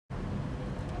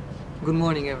Good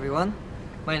morning everyone,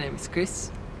 my name is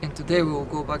Chris and today we will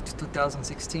go back to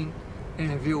 2016 and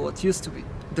review what used to be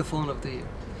the phone of the year.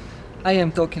 I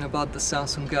am talking about the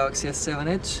Samsung Galaxy S7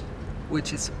 Edge,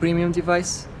 which is a premium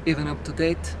device, even up to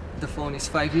date. The phone is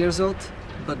 5 years old,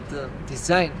 but the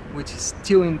design, which is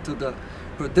still into the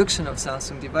production of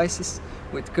Samsung devices,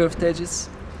 with curved edges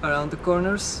around the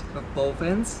corners of both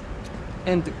ends,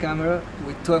 and the camera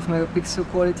with 12 megapixel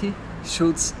quality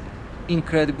shoots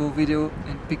incredible video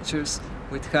and pictures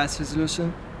with high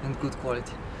resolution and good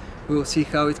quality. We will see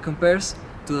how it compares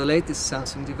to the latest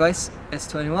Samsung device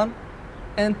S21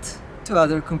 and to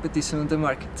other competition on the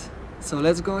market. So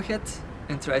let's go ahead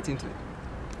and try it into it.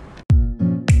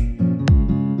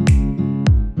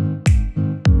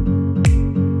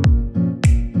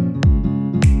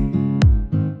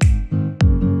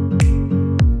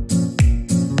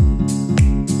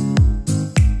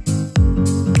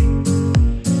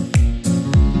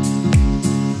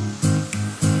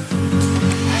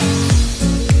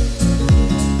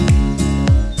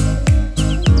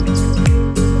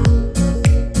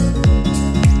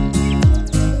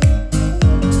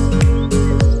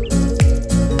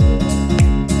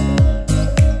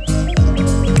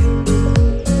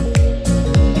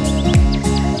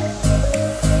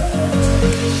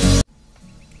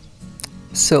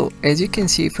 So, as you can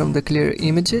see from the clear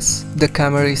images, the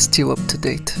camera is still up to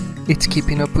date. It's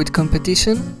keeping up with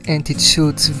competition and it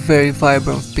shoots very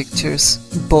vibrant pictures,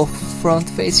 both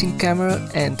front-facing camera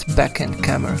and back-end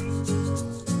camera.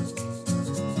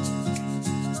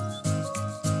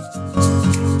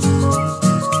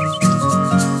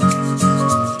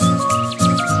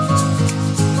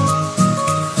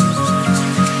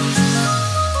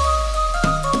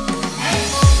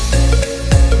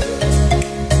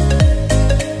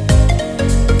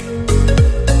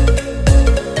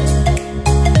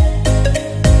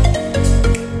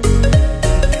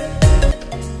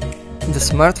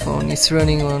 The smartphone is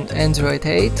running on Android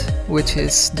 8, which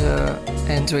is the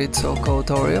Android so-called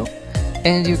Oreo,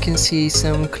 and you can see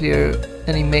some clear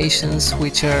animations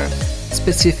which are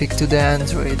specific to the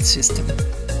Android system.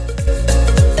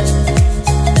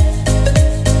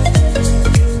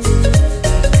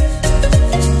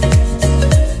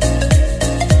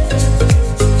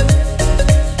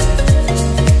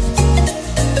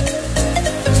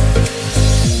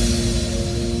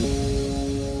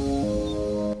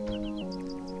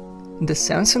 The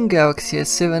Samsung Galaxy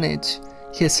S7 Edge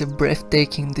has a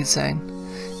breathtaking design.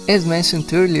 As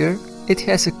mentioned earlier, it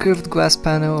has a curved glass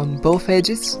panel on both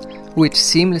edges, which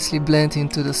seamlessly blend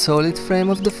into the solid frame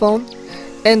of the phone,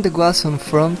 and the glass on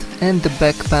front and the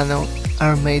back panel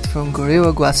are made from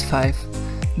Gorilla Glass 5.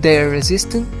 They are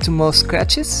resistant to most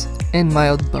scratches and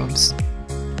mild bumps.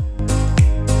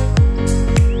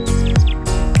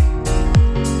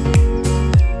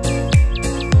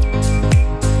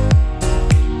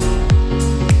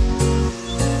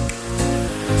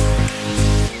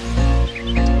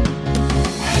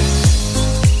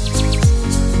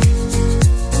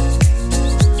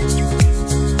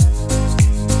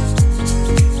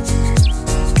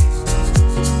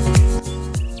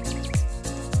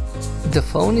 The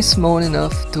phone is small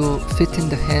enough to fit in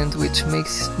the hand, which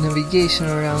makes navigation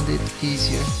around it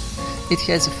easier. It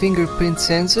has a fingerprint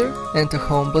sensor and a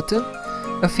home button,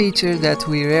 a feature that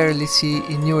we rarely see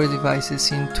in newer devices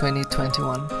in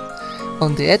 2021.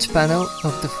 On the edge panel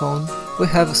of the phone we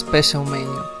have a special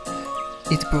menu.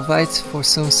 It provides for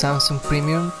some Samsung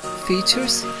premium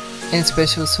features and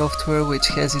special software which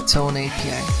has its own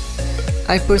API.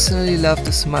 I personally love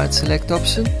the Smart Select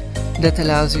option that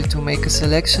allows you to make a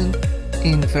selection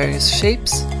in various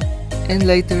shapes and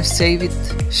later save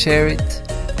it, share it,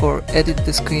 or edit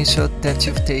the screenshot that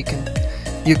you've taken.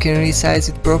 You can resize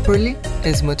it properly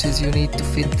as much as you need to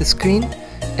fit the screen,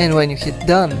 and when you hit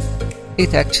done,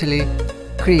 it actually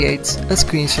creates a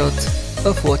screenshot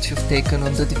of what you've taken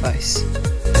on the device.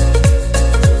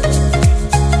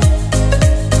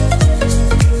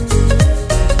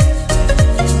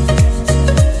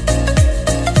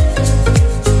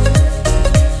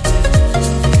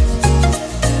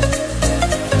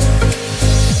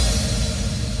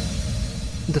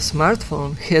 The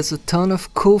smartphone has a ton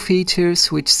of cool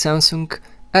features which Samsung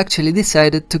actually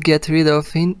decided to get rid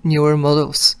of in newer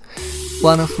models.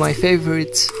 One of my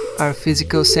favorites are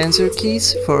physical sensor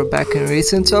keys for back and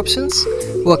recent options,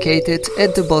 located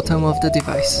at the bottom of the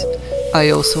device. I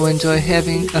also enjoy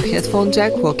having a headphone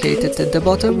jack located at the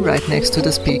bottom right next to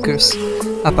the speakers.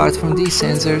 Apart from these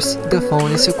sensors, the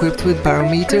phone is equipped with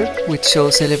barometer, which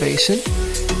shows elevation,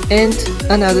 and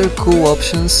another cool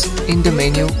options in the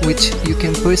menu which you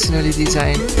can personally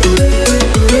design.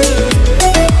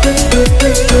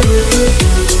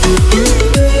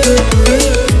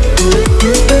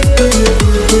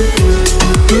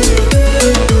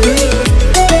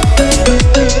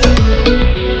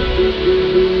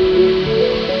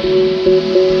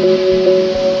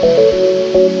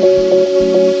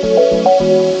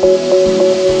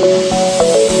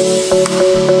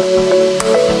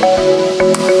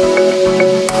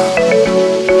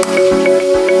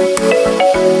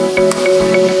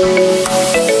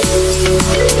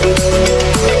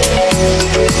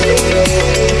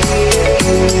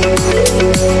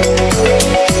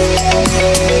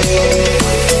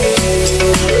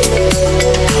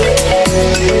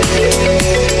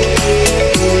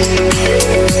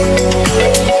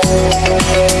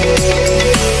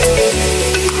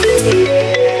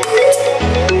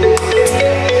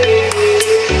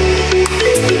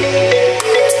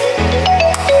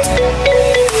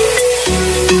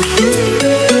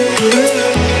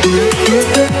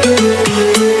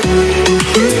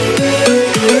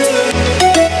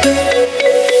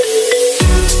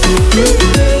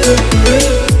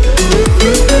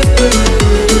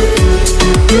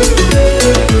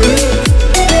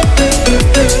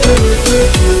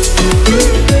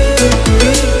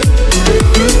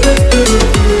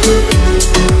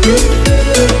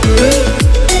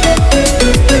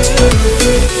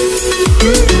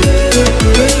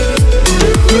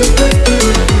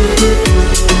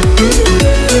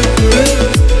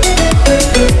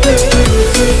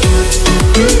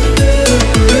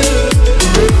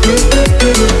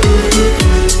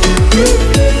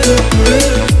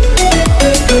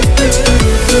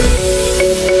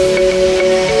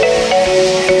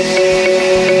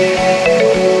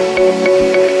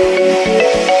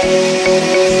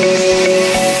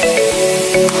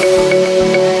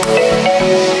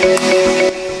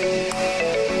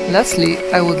 Lastly,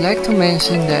 I would like to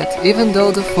mention that even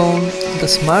though the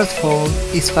smartphone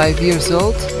is 5 years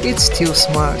old, it's still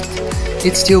smart.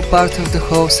 It's still part of the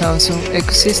whole Samsung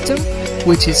ecosystem,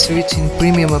 which is rich in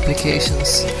premium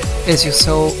applications. As you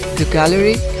saw, the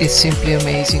gallery is simply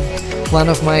amazing. One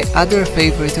of my other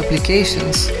favorite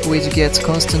applications, which gets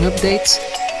constant updates,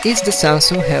 is the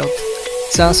Samsung Health.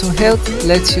 Samsung Health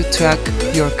lets you track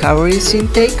your calories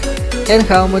intake and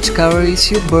how much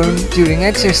calories you burn during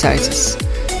exercises.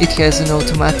 It has an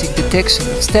automatic detection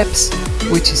of steps,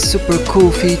 which is super cool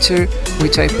feature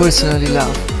which I personally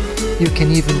love. You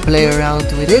can even play around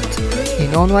with it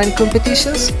in online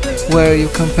competitions where you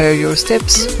compare your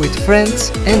steps with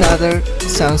friends and other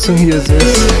Samsung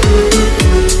users.